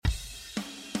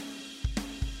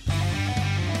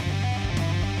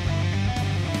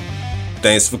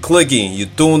Thanks for clicking. You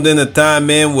tuned in to Time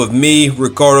In with me,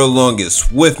 Ricardo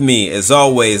Longus. With me, as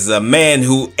always, a man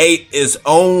who ate his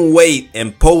own weight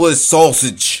in Polish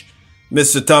sausage,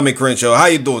 Mr. Tommy Crenshaw. How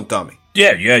you doing, Tommy?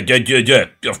 Yeah.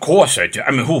 Of course I do. I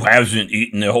mean, who hasn't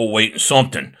eaten their whole weight in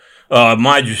something?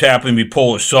 Mine just happened to be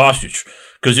Polish sausage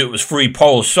because it was free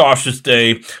Polish Sausage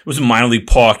Day. It was in minor league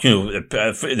park.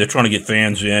 They're trying to get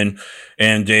fans in,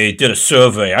 and they did a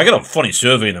survey. I got a funny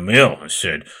survey in the mail. I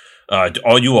said,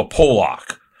 are you a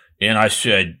Polak? And I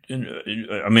said,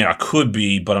 I mean, I could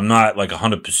be, but I'm not like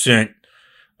 100%.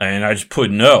 And I just put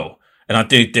no. And I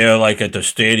think they're like at the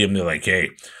stadium, they're like, hey,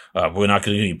 we're not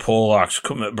going to get any Polacks.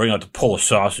 Come bring out the Polish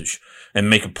sausage and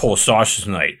make a Polish sausage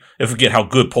night. I forget how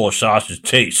good Polish sausage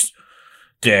tastes.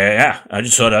 Yeah, I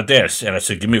just saw it out there. And I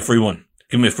said, give me a free one.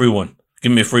 Give me a free one.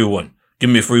 Give me a free one. Give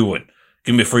me a free one.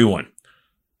 Give me a free one.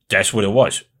 That's what it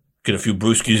was. Get a few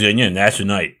brewskis in you, and that's the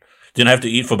night. Didn't have to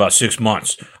eat for about 6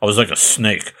 months. I was like a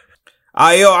snake.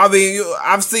 I've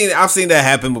seen that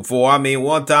happen before. I mean,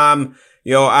 one time,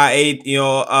 I ate,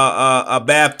 a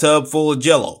bathtub full of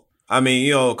Jello. I mean,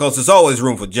 cause there's always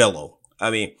room for Jello.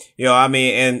 I mean,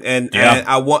 and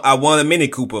I won a Mini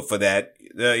Cooper for that.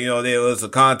 There was a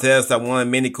contest. I won a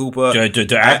Mini Cooper.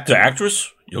 The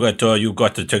actress? You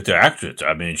got to take the actress.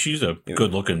 I mean, she's a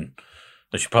good looking.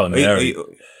 She probably married.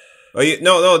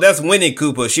 No, that's Winnie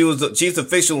Cooper. She's a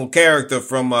fictional character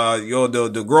from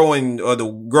the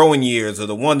growing years or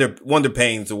the Wonder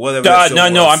Pains or whatever.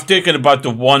 No, I'm thinking about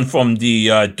the one from the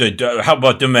how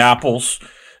about them apples?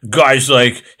 Guys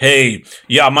like, hey,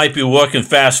 yeah, I might be working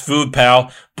fast food,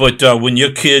 pal, but when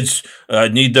your kids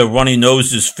need their runny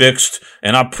noses fixed,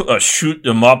 and I shoot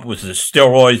them up with the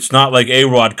steroids, not like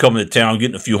A-Rod coming to town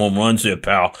getting a few home runs there,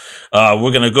 pal.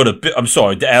 We're gonna go to. I'm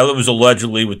sorry, it was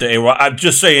allegedly with the A-Rod. I'm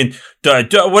just saying,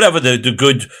 whatever the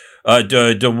good,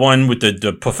 the one with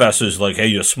the professors like, hey,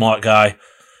 you're a smart guy.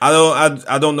 I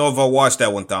don't know if I watched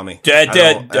that one, Tommy. I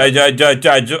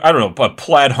don't know,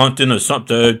 plaid hunting or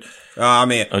something.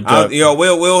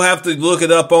 We'll have to look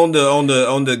it up on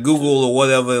the Google or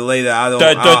whatever later.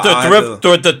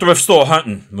 The thrift store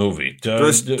hunting movie.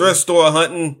 Thrift store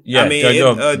hunting. Yeah, I mean, I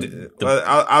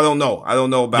don't know. I don't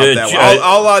know about that one.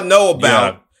 All I know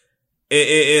about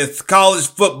is college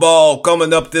football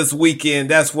coming up this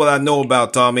weekend. That's what I know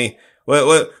about, Tommy. We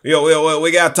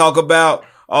got to talk about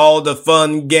all the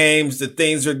fun games. The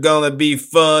things are gonna be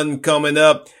fun coming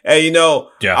up. And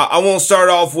I won't start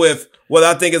off with what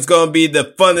I think is going to be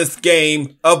the funnest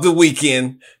game of the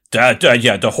weekend.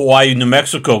 The Hawaii-New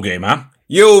Mexico game, huh?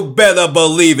 You better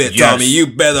believe it, yes. Tommy. You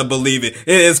better believe it.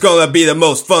 It is going to be the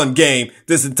most fun game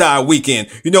this entire weekend.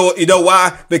 You know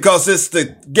why? Because it's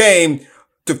the game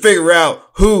to figure out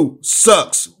who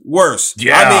sucks worse.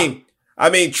 Yeah. I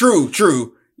mean,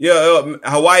 true. Yeah,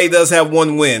 Hawaii does have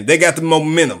one win. They got the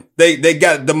momentum. They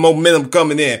got the momentum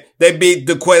coming in. They beat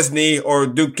Duquesne or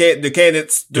Duquesne. Duquesne. They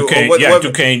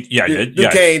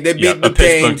beat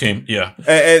Duquesne team. Yeah.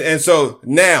 And so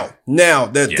now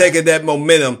they're taking that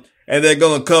momentum and they're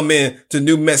going to come in to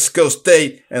New Mexico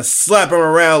State and slap them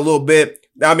around a little bit.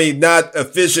 I mean, not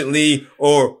efficiently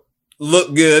or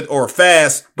look good or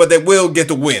fast, but they will get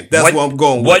the win. That's what I'm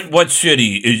going with. What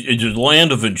city is the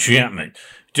land of enchantment?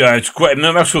 It's great.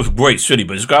 Mexico's a great city,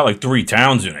 but it's got like 3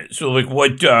 towns in it. So, like, I know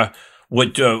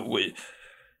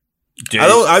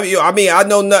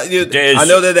not. I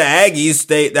know that the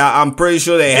Aggies. I'm pretty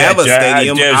sure they have a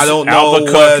stadium. I don't know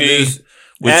what it is.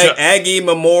 Aggie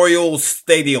Memorial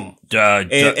Stadium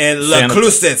and La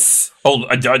Cruces.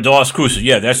 Las Cruces.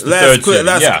 Yeah, that's the third city.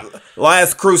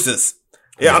 Las Cruces.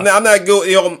 Yeah, I'm not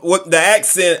good. With the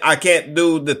accent, I can't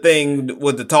do the thing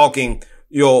with the talking.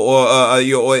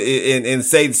 And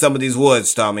say some of these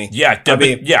words, Tommy. But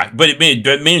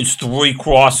it means 3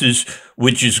 crosses,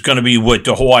 which is going to be what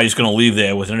the Hawaii is going to leave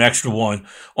there with an extra one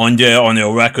on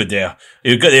their record there.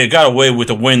 They got away with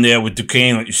a win there with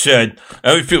Duquesne, like you said.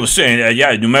 Every people saying,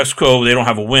 New Mexico, they don't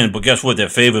have a win, but guess what? They're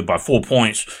favored by 4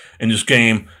 points in this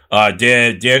game.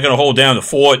 They're going to hold down the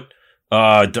fort.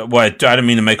 I didn't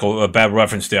mean to make a bad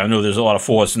reference there. I know there's a lot of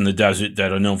forts in the desert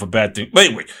that are known for bad things. But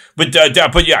anyway,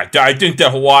 I think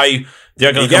that Hawaii,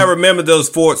 they're going to. You got to remember those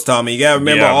forts, Tommy. You got to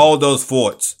remember all those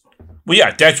forts. Well,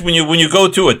 yeah, that's when you go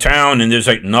to a town and there's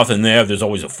like nothing there. There's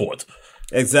always a fort.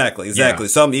 Exactly.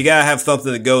 Something you gotta have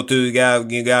something to go to. You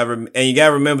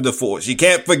gotta remember the forts. You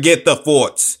can't forget the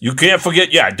forts. You can't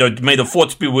forget. Yeah, may the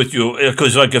forts be with you.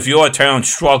 Because like if your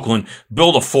town's struggling,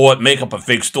 build a fort, make up a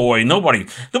fake story. Nobody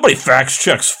fact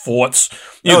checks forts.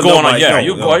 You're going on. Yeah,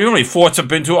 you know how many forts I've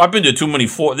been to? I've been to too many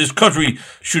forts. This country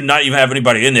should not even have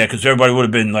anybody in there because everybody would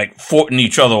have been like forting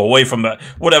each other away from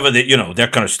whatever that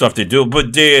kind of stuff they do.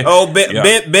 But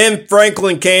Ben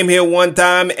Franklin came here one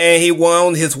time and he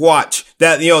won his watch.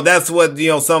 That's what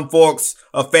some folks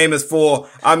are famous for.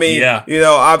 I mean,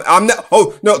 I'm not.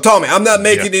 Oh no, Tommy, I'm not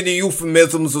making any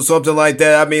euphemisms or something like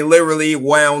that. I mean, literally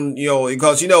wound.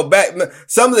 Because back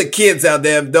some of the kids out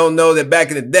there don't know that back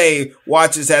in the day,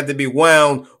 watches had to be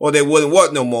wound or they wouldn't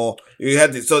work no more. You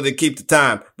had to so they keep the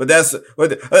time. But that's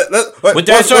like a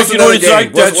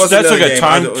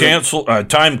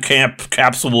time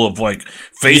capsule of like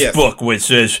Facebook where it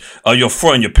says your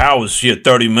friend, your pal was here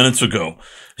 30 minutes ago.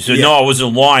 He said, no, I was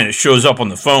in line. It shows up on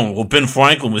the phone. Well, Ben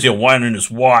Franklin was here winding his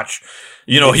watch.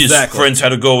 His friends had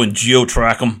to go and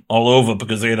geo-track him all over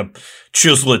because they had to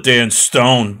chisel it there in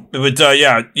stone. But,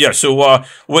 So,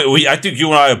 I think you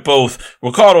and I are both,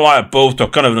 Ricardo and I are both are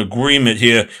kind of in agreement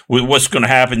here with what's going to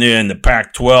happen there in the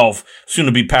Pac-12, soon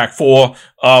to be Pac-4.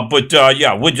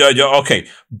 Okay.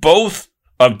 Both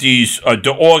of these,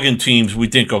 the Oregon teams we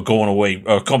think are coming away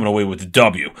with the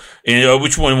W. And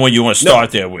which one you want to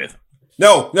start there with?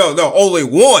 No. Only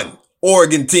one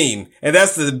Oregon team, and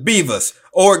that's the Beavers.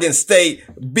 Oregon State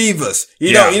Beavers.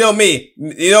 You know me,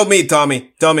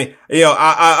 Tommy.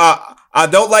 I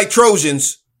don't like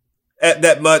Trojans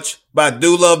that much, but I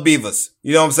do love Beavers.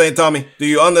 You know what I'm saying, Tommy? Do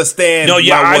you understand? No,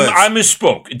 I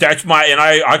misspoke. That's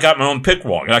I got my own pick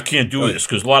wrong. I can't do this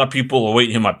because a lot of people are waiting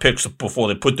to hear my picks before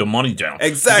they put their money down.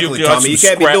 Exactly, Tommy. You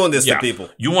can't be doing this to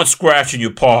people. You want scratch in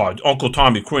your paw. Uncle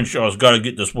Tommy Crenshaw's got to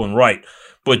get this one right.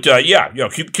 But,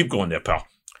 keep going there, pal.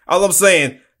 All I'm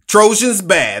saying, Trojans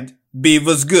bad,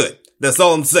 Beavers good. That's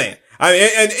all I'm saying. I mean,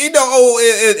 and in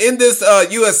this,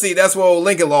 USC, that's where old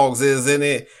Lincoln Logs is, isn't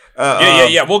it?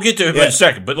 We'll get to it in a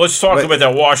second, but let's talk about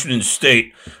that Washington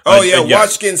State.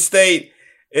 Washington State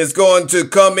is going to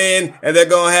come in and they're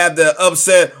going to have the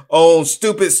upset on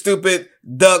stupid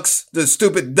ducks, the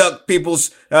stupid duck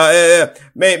peoples,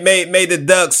 made the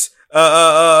ducks,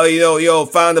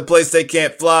 find a place they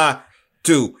can't fly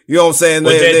to. You know what I'm saying?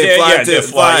 They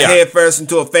fly head first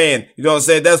into a fan. You know what I'm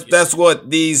saying? That's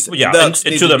what these ducks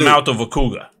into the mouth of a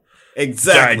cougar.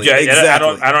 Exactly.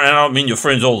 Exactly. I don't mean your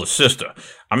friend's older sister.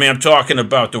 I mean, I'm talking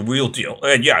about the real deal.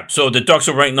 And so the Ducks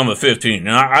are ranked number 15,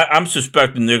 and I'm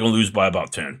suspecting they're going to lose by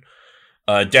about 10.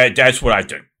 That's what I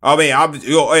think. I mean,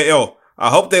 I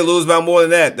hope they lose by more than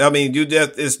that. I mean,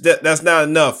 that's not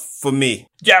enough for me.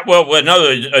 Yeah, well,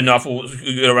 another enough we'll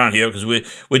get around here because we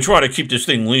try to keep this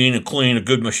thing lean and clean, a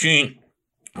good machine.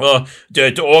 Well,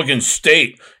 the Oregon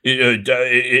State and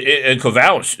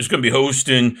Corvallis is going to be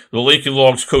hosting the Lincoln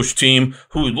Logs coach team,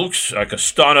 who looks like a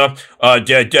stunner.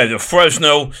 The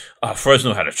Fresno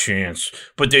had a chance,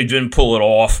 but they didn't pull it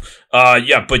off.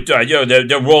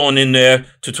 They're rolling in there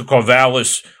to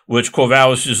Corvallis, which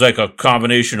Corvallis is like a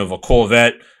combination of a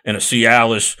Corvette and a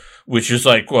Cialis, which is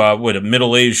like what a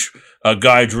middle-aged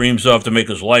guy dreams of to make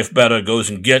his life better, goes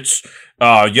and gets. So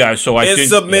I think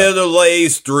it's a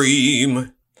middle-aged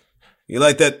dream. You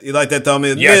like that,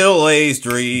 Tommy? Yeah. Middle-aged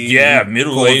dream. Yeah,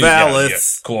 middle-aged.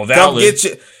 Corvallis.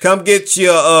 Corvallis. Come get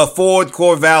your Ford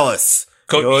Corvallis.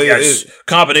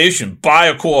 Combination. Buy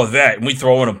a Corvette, and we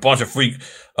throw in a bunch of free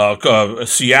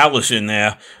Cialis in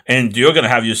there, and you're going to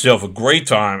have yourself a great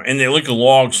time. And the Lincoln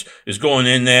Logs is going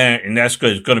in there, and that's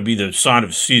going to be the sign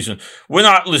of the season.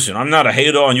 I'm not a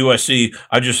hater on USC.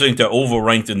 I just think they're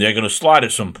overranked, and they're going to slide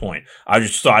at some point. I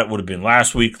just thought it would have been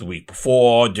last week, the week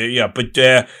before. But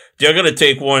they're going to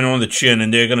take one on the chin,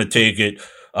 and they're going to take it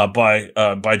by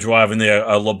driving their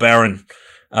LeBaron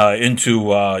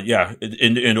into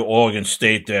Oregon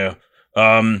State there.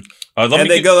 And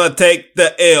they're going to take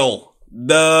the L.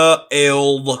 The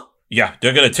L. Yeah,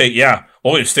 they're going to take,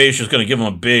 Oregon State is going to give them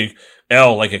a big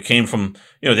L, like it came from,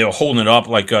 they were holding it up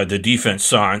like the defense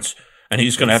signs, and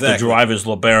he's going to have to drive his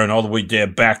LeBaron all the way there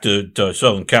back to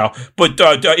Southern Cal. But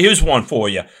here's one for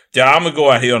you. I'm going to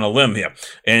go out here on a limb here,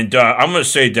 and I'm going to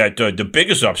say that the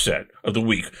biggest upset of the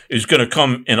week is going to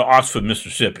come in Oxford,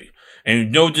 Mississippi.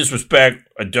 And no disrespect,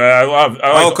 Tommy,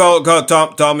 I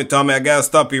gotta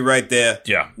stop you right there.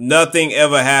 Yeah. Nothing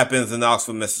ever happens in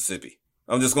Oxford, Mississippi.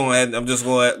 I'm just going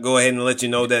to go ahead and let you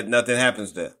know that nothing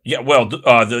happens there. Yeah, well,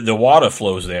 the water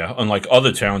flows there, unlike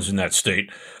other towns in that state.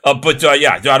 But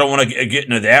I don't want to get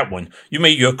into that one. You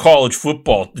made your college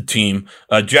football team,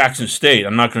 Jackson State.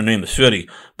 I'm not going to name the city,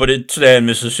 but it's there in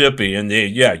Mississippi, and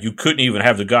you couldn't even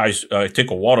have the guys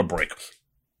take a water break.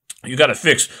 You got to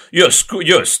fix. You're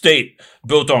a state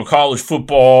built on college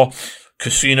football,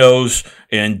 casinos,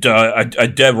 and a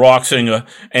dead rock singer,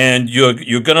 and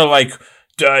you're gonna like.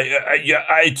 Sorry,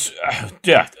 I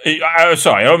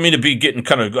don't mean to be getting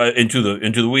kind of into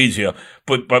the weeds here,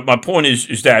 but my point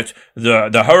is that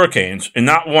the hurricanes, and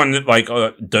not one that like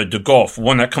the Gulf,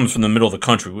 one that comes from the middle of the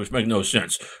country, which makes no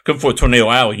sense. Come for a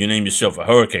tornado alley, you name yourself a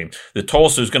hurricane. The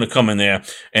Tulsa is going to come in there,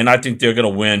 and I think they're going to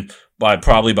win by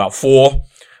probably about 4,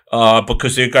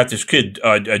 because they got this kid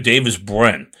Davis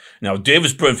Brin. Now,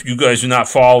 Davis Brin, if you guys are not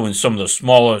following some of the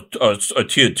smaller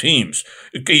tier teams,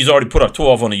 he's already put up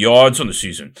 1,200 yards on the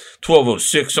season.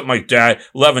 1,206, something like that.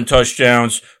 11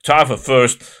 touchdowns. Tied for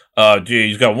first.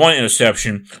 He's got 1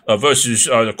 interception versus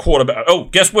the quarterback. Oh,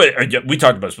 guess what? We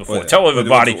talked about this before. Tell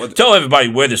everybody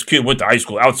where this kid went to high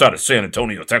school outside of San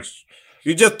Antonio, Texas.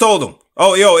 You just told him.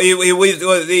 Oh,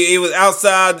 he was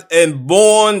outside in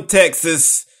Bourne,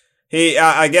 Texas.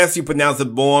 I guess you pronounce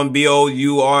it Bourne,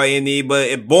 Bourne,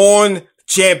 but Bourne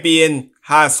Champion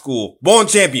High School. Bourne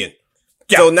Champion.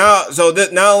 Yeah. Not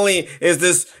only is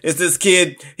this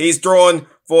kid, he's throwing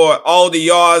for all the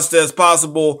yards that's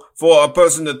possible for a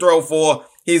person to throw for,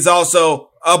 he's also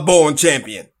a Bourne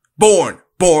Champion. Bourne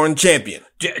Champion.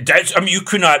 You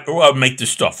could not make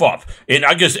this stuff up. And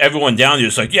I guess everyone down there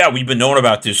is like, yeah, we've been knowing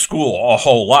about this school our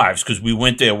whole lives because we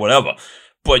went there, whatever.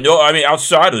 But no, I mean,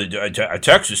 outside of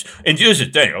Texas, and here's the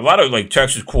thing, a lot of like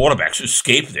Texas quarterbacks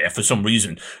escape there for some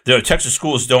reason. The Texas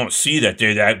schools don't see that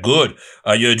they're that good.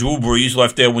 Drew Brees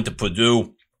left there, went to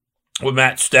Purdue. With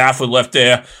Matt Stafford left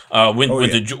there,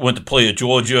 went to play at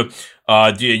Georgia.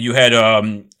 You had a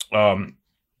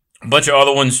bunch of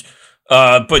other ones.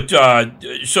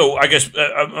 So I guess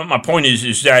my point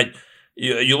is that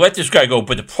you let this guy go,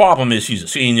 but the problem is he's a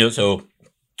senior, so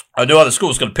I know other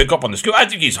schools going to pick up on this. I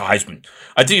think he's a Heisman.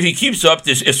 I think if he keeps up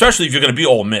this, especially if you're going to be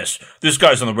Ole Miss, this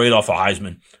guy's on the radar for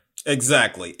Heisman.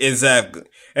 Exactly.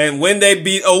 And when they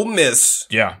beat Ole Miss,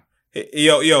 yeah,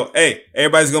 hey,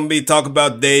 everybody's going to be talking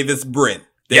about Davis Brin.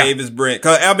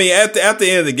 Cause I mean, at the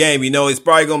end of the game, it's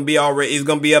probably going to be he's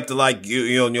going to be up to like, like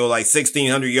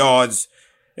 1,600 yards.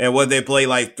 And what they play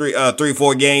like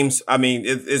 3-4 games. I mean,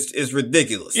 it's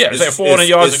ridiculous. Yeah, it's like 400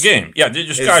 yards a game. Yeah,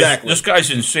 this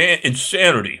guy's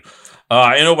insanity.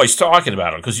 And nobody's talking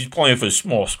about him because he's playing for a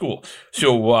small school.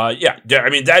 So, I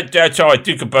mean, that's how I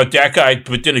think about that guy.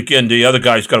 But then again, the other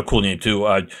guy's got a cool name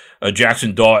too,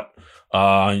 Jackson Dart.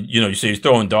 You say he's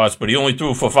throwing darts, but he only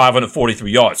threw for 543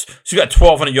 yards. So you got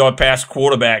 1,200 yard pass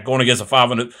quarterback going against a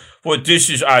 500. Well, this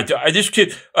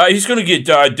kid, he's going to get,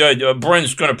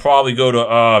 Brin's going to probably go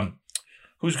to,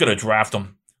 who's going to draft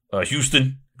him?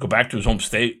 Houston, go back to his home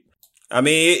state. I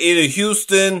mean, either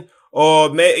Houston or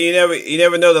you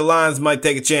never know, the Lions might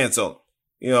take a chance on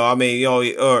him. Or maybe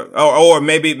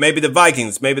the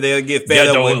Vikings. Maybe they'll get fed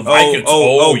up with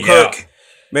old Kirk. Yeah.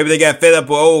 Maybe they got fed up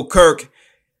with old Kirk.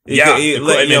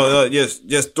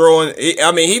 Just throwing.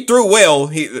 He threw well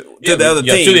to the other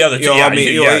team. To the other team.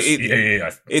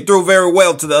 He threw very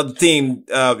well to the other team.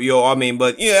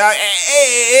 But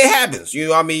it happens.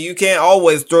 You can't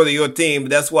always throw to your team. But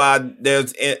that's why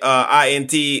there's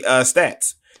INT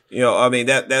stats.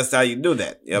 That's how you do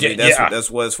that. That's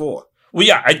what it's for. Well,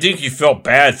 yeah, I think he felt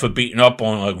bad for beating up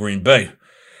on Green Bay.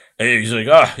 And he's like,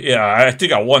 I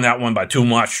think I won that one by too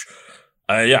much.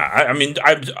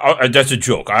 That's a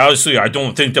joke. I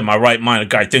don't think that my right-minded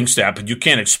guy thinks that, but you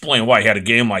can't explain why he had a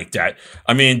game like that.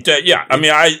 I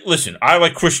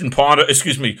like Christian Ponder,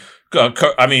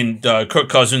 Kirk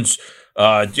Cousins.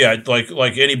 Like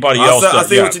anybody else. I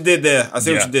see what you did there. What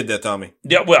you did there, Tommy.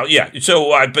 Yeah, well, yeah. So,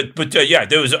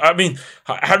 there was,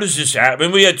 how does this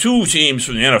happen? We had 2 teams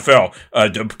from the NFL,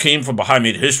 that came from behind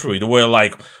made history to where,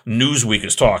 like, Newsweek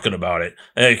is talking about it.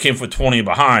 And it came from 20 and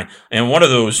behind. And one of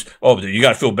those, you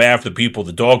got to feel bad for the people,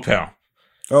 the Dog Pound.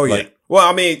 Oh, yeah.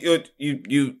 Well, they did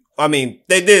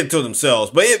it to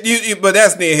themselves, but but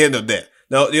that's neither here nor there.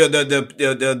 No,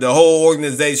 the whole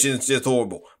organization is just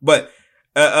horrible. But,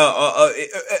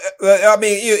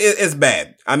 it's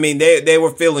bad. They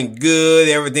were feeling good.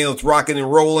 Everything was rocking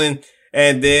and rolling.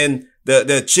 And then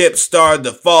the chips started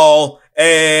to fall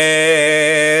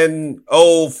and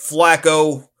old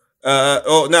Flacco,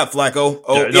 not Flacco.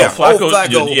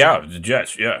 Flacco. Yeah, the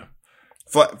Jets. Yeah.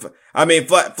 I mean,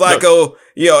 Flacco,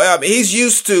 I mean, he's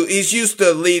used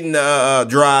to leading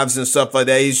drives and stuff like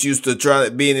that. He's used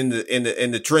to being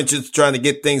in the trenches, trying to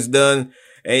get things done,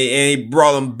 and he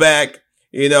brought them back.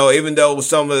 Even though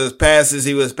some of his passes,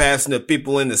 he was passing to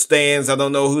people in the stands. I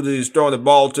don't know who he was throwing the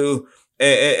ball to.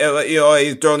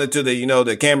 He's throwing it to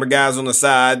the camera guys on the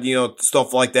side,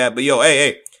 stuff like that. But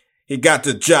hey, he got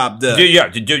the job done. Yeah.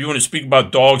 Do you want to speak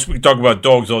about dogs? We can talk about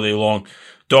dogs all day long.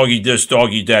 Doggy this,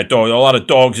 doggy that, dog. A lot of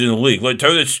dogs in the league.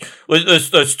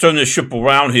 Let's turn this ship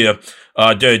around here.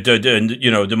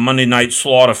 The Monday night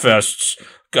slaughterfests.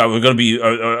 God, we're going to be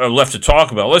left to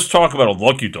talk about. Let's talk about a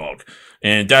lucky dog.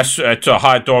 And that's a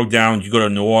hot dog down. You go to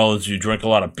New Orleans, you drink a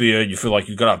lot of beer, you feel like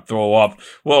you got to throw up.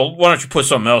 Well, why don't you put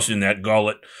something else in that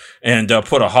gullet and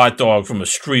put a hot dog from a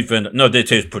street vendor? No, they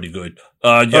taste pretty good.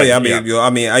 I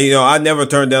never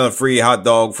turn down a free hot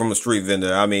dog from a street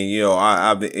vendor. I mean,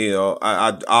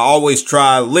 I always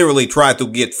literally try to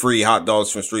get free hot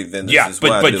dogs from street vendors. Yeah,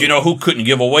 but you know who couldn't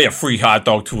give away a free hot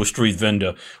dog to a street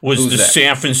vendor was the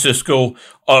San Francisco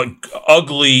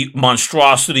ugly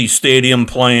monstrosity stadium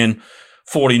playing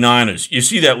 49ers. You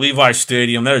see that Levi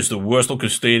Stadium? That is the worst looking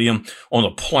stadium on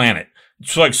the planet.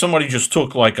 It's like somebody just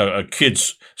took like a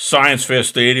kid's science fair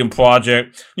stadium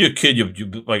project. You're a kid, you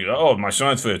like, oh, my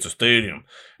science fair, it's a stadium.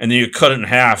 And then you cut it in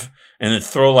half and then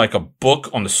throw like a book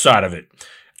on the side of it.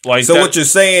 So what you're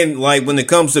saying, like when it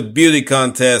comes to beauty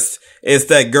contests, it's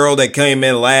that girl that came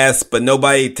in last, but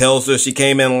nobody tells her she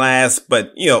came in last.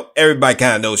 But everybody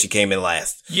kind of knows she came in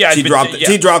last. Yeah, she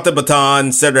dropped the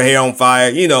baton, set her hair on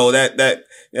fire.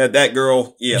 That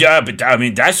girl. Yeah. Yeah, but I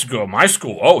mean that's the girl. My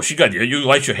school. Oh, you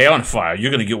light your hair on fire.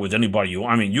 You're gonna get with anybody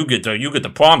you get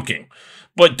the prom king.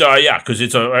 But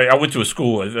because I went to a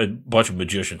school with a bunch of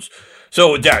magicians.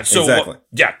 So exactly.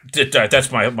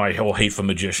 That's my whole hate for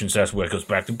magicians. That's where it goes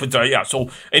back to. But so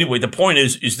anyway, the point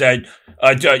is that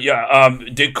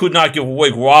they could not give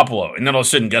away Garoppolo, and then all of a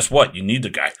sudden, guess what? You need the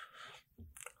guy.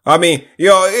 I mean,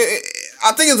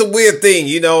 I think it's a weird thing.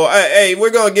 Hey, we're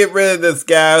gonna get rid of this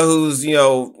guy who's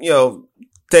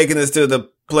taking us to the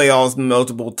playoffs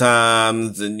multiple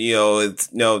times, and it's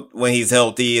when he's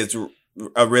healthy, it's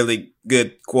a really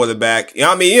good quarterback.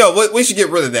 We should get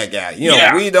rid of that guy.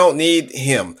 We don't need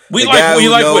him. We like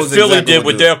what Philly did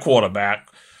with their quarterback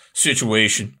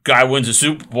situation. Guy wins a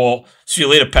Super Bowl. See you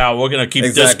later, pal. We're going to keep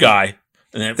this guy.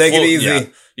 And then Take it easy.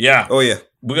 Yeah. Oh, yeah.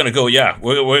 We're going to go,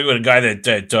 We're with a guy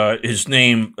that his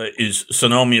name is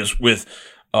synonymous with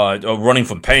running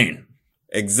from pain.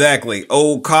 Exactly.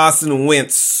 Old Carson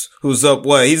Wentz, who's up,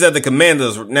 he's at the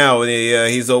Commanders now.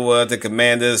 He's over at the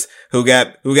Commanders who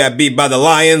got beat by the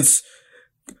Lions.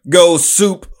 Go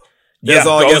Soup. That's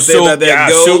all I can say about that. Yeah,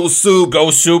 Go Soup.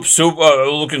 Go Soup. Soup,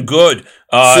 looking good.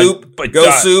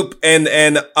 Soup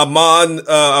and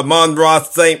Amon-Ra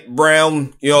St.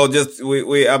 Brown. I like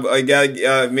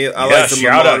some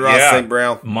Amon-Ra St.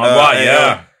 Brown.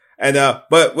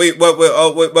 But we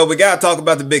gotta talk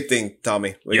about the big thing,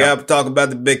 Tommy. We gotta talk about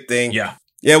the big thing. Yeah.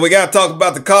 Yeah, we gotta talk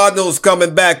about the Cardinals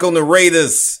coming back on the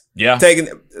Raiders. Yeah.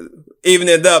 Even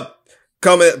it up,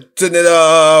 coming to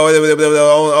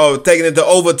taking it to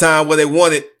overtime where they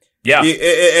won it. Yeah.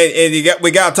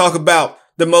 We gotta talk about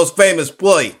the most famous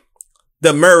play,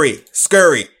 the Murray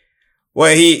Scurry,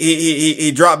 where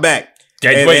he dropped back.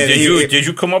 Did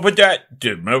you come up with that?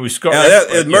 Did Murray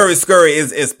Scurry? Murray Scurry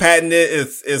is patented.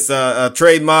 It's a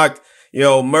trademark.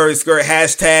 Murray Scurry,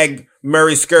 hashtag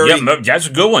Murray Scurry. Yeah, that's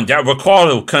a good one. That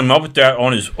Ricardo came up with that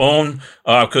on his own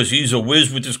because he's a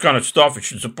whiz with this kind of stuff. It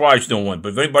should surprise no one.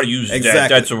 But if anybody uses that,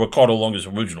 that's a Ricardo Longus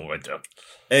original right there.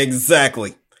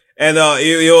 Exactly. And was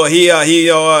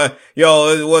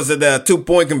it a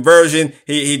 2-point conversion?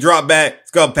 He dropped back.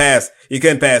 It's gonna pass. He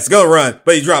couldn't pass. He's gonna run,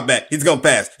 but he dropped back. He's gonna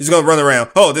pass. He's gonna run around.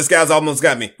 Oh, this guy's almost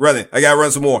got me running. I gotta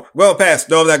run some more. I'm gonna pass.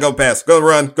 No, I'm not gonna pass. Gonna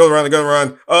run.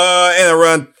 And I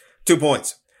run. 2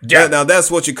 points. Yeah. Now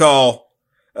that's what you call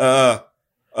a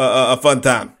fun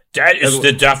time. That is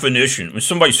the definition. When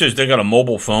somebody says they got a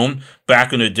mobile phone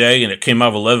back in the day and it came out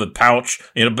of a leather pouch,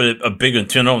 a big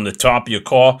antenna on the top of your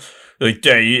car,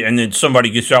 and then somebody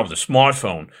gets out with a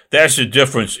smartphone. That's the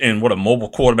difference in what a mobile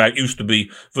quarterback used to be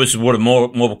versus what a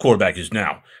mobile quarterback is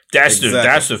now. That's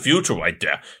the future right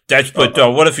there.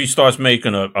 What if he starts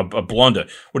making a blunder?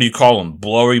 What do you call him?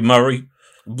 Blurry Murray?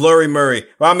 Blurry Murray.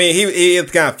 Well, I mean, he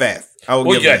is kind of fast.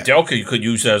 Delka you could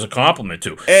use that as a compliment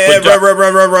too. And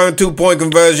run 2-point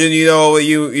conversion.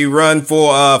 You run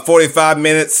for 45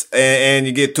 minutes and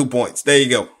you get 2 points. There you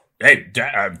go. Hey,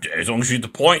 as long as you get the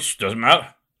points, doesn't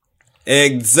matter.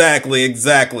 Exactly.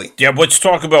 Yeah, let's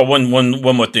talk about one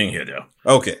more thing here, though.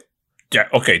 Okay. Yeah,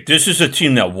 okay. This is a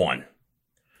team that won.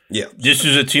 Yeah. This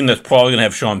is a team that's probably going to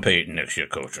have Sean Payton next year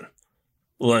coaching.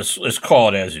 Let's call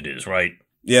it as it is, right?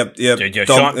 Yep.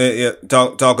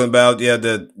 Talking about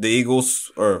the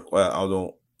Eagles, or well, I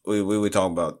don't. We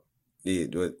talking about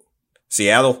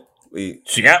Seattle.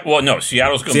 Seattle's going to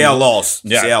Seattle lost.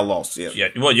 Yeah. Seattle lost. Yeah. Yeah.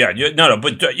 Well,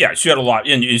 yeah. Seattle lost,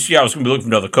 and Seattle's going to be looking for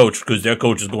another coach because their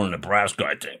coach is going to Nebraska,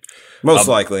 I think. Most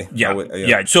likely.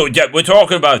 Yeah. So we're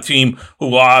talking about a team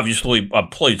who obviously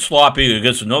played sloppy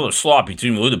against another sloppy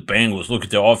team. Look at the Bengals. Look at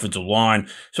their offensive line.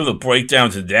 Some of the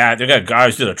breakdowns of that. They got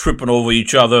guys that are tripping over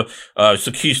each other. It's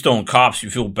the Keystone Cops. You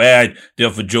feel bad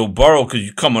there for Joe Burrow because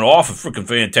you're coming off a freaking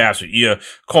fantastic year,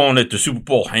 calling it the Super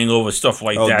Bowl hangover, stuff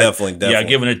like that. Definitely. Yeah,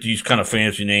 giving it these kind of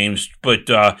fancy names. But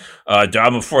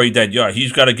I'm afraid that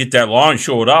he's got to get that line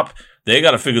shored up. They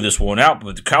got to figure this one out,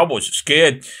 but the Cowboys are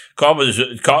scared. Cowboys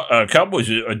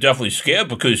are definitely scared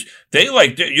because you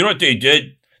know what they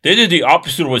did? They did the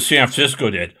opposite of what San Francisco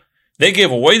did. They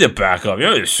gave away the backup. You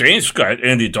know, the Saints got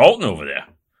Andy Dalton over there.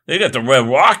 They got the Red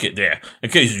Rocket there in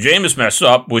case Jameis mess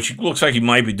up, which looks like he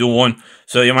might be doing,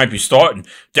 so he might be starting.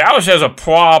 Dallas has a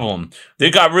problem. They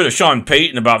got rid of Sean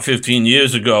Payton about 15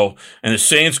 years ago, and the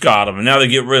Saints got him, and now they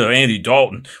get rid of Andy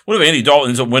Dalton. What if Andy Dalton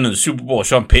ends up winning the Super Bowl?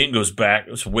 Sean Payton goes back,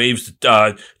 waves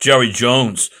Jerry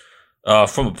Jones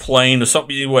from a plane or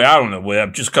something. Anyway, I don't know.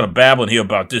 I'm just kind of babbling here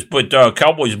about this, but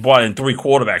Cowboys brought in 3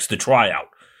 quarterbacks to try out.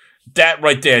 That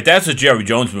right there, that's a Jerry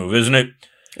Jones move, isn't it?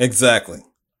 Exactly.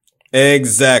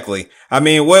 I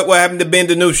mean, what happened to Ben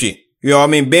DiNucci? You know, I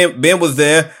mean, Ben was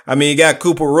there. I mean, you got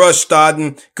Cooper Rush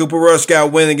starting. Cooper Rush got a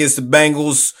win against the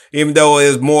Bengals, even though it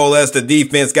was more or less the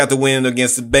defense got the win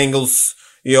against the Bengals.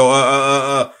 You know,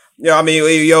 I mean,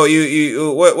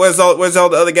 where's all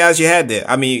the other guys you had there?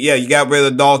 I mean, yeah, you got rid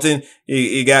of Dalton.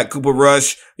 You got Cooper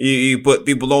Rush. You put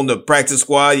people on the practice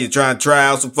squad. You're trying to try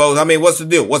out some folks. I mean, what's the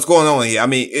deal? What's going on here? I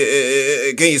mean,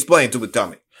 can you explain to me,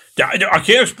 Tommy? I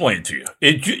can't explain it to you.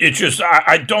 It's just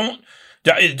I don't.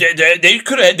 They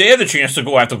had the chance to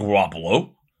go after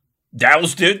Garoppolo.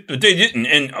 Dallas did, but they didn't.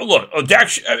 And look,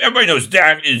 Dak. Everybody knows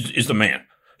Dak is the man.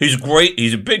 He's great.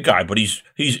 He's a big guy, but he's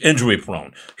injury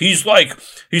prone. He's like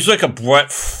a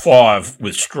Brett Favre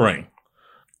with string.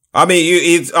 I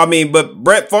mean, but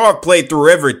Brett Favre played through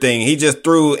everything. He just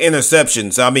threw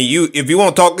interceptions. I mean, if you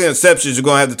want to talk interceptions, you're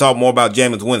going to have to talk more about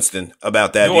Jameis Winston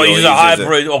about that. Well, he's a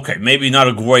hybrid. Okay, maybe not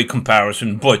a great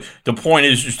comparison, but the point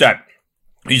is just that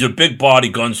he's a big body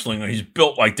gunslinger. He's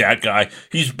built like that guy.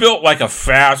 He's built like a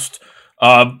fast,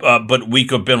 but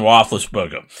weaker Ben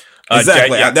Roethlisberger.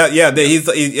 Exactly.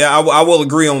 I will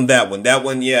agree on that one. That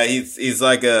one, yeah, he's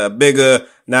like a bigger,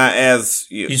 not as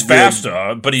he's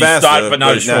faster, but he's faster, but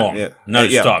not as strong. Not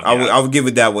as tough. I would give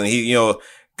it that one. He,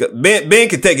 Ben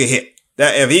can take a hit.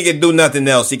 That if he can do nothing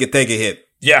else, he can take a hit.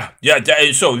 Yeah.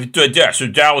 So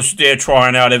Dallas, they're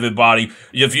trying out everybody.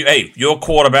 You're a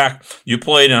quarterback. You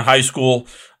played in high school.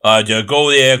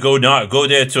 Go there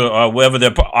to wherever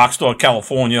they're Oxnard,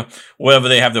 California, wherever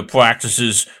they have their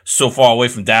practices so far away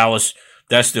from Dallas.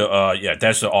 That's the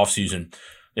off season.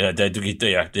 Yeah,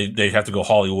 they have to go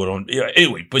Hollywood on. Yeah,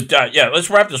 anyway, but let's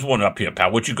wrap this one up here,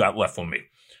 pal. What you got left for me?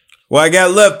 What I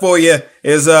got left for you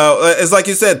is it's like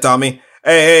you said, Tommy.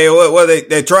 Hey,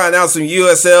 they're trying out some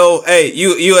USFL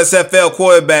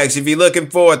quarterbacks. If you're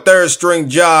looking for a third string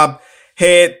job,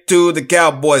 head to the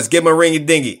Cowboys. Give them a ringy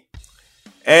dingy.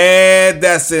 And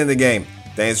that's the end of the game.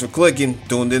 Thanks for clicking.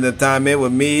 Tuned in to Time In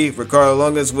with me, Ricardo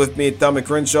Lungas, with me, Tommy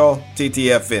Crenshaw,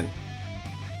 TTFN.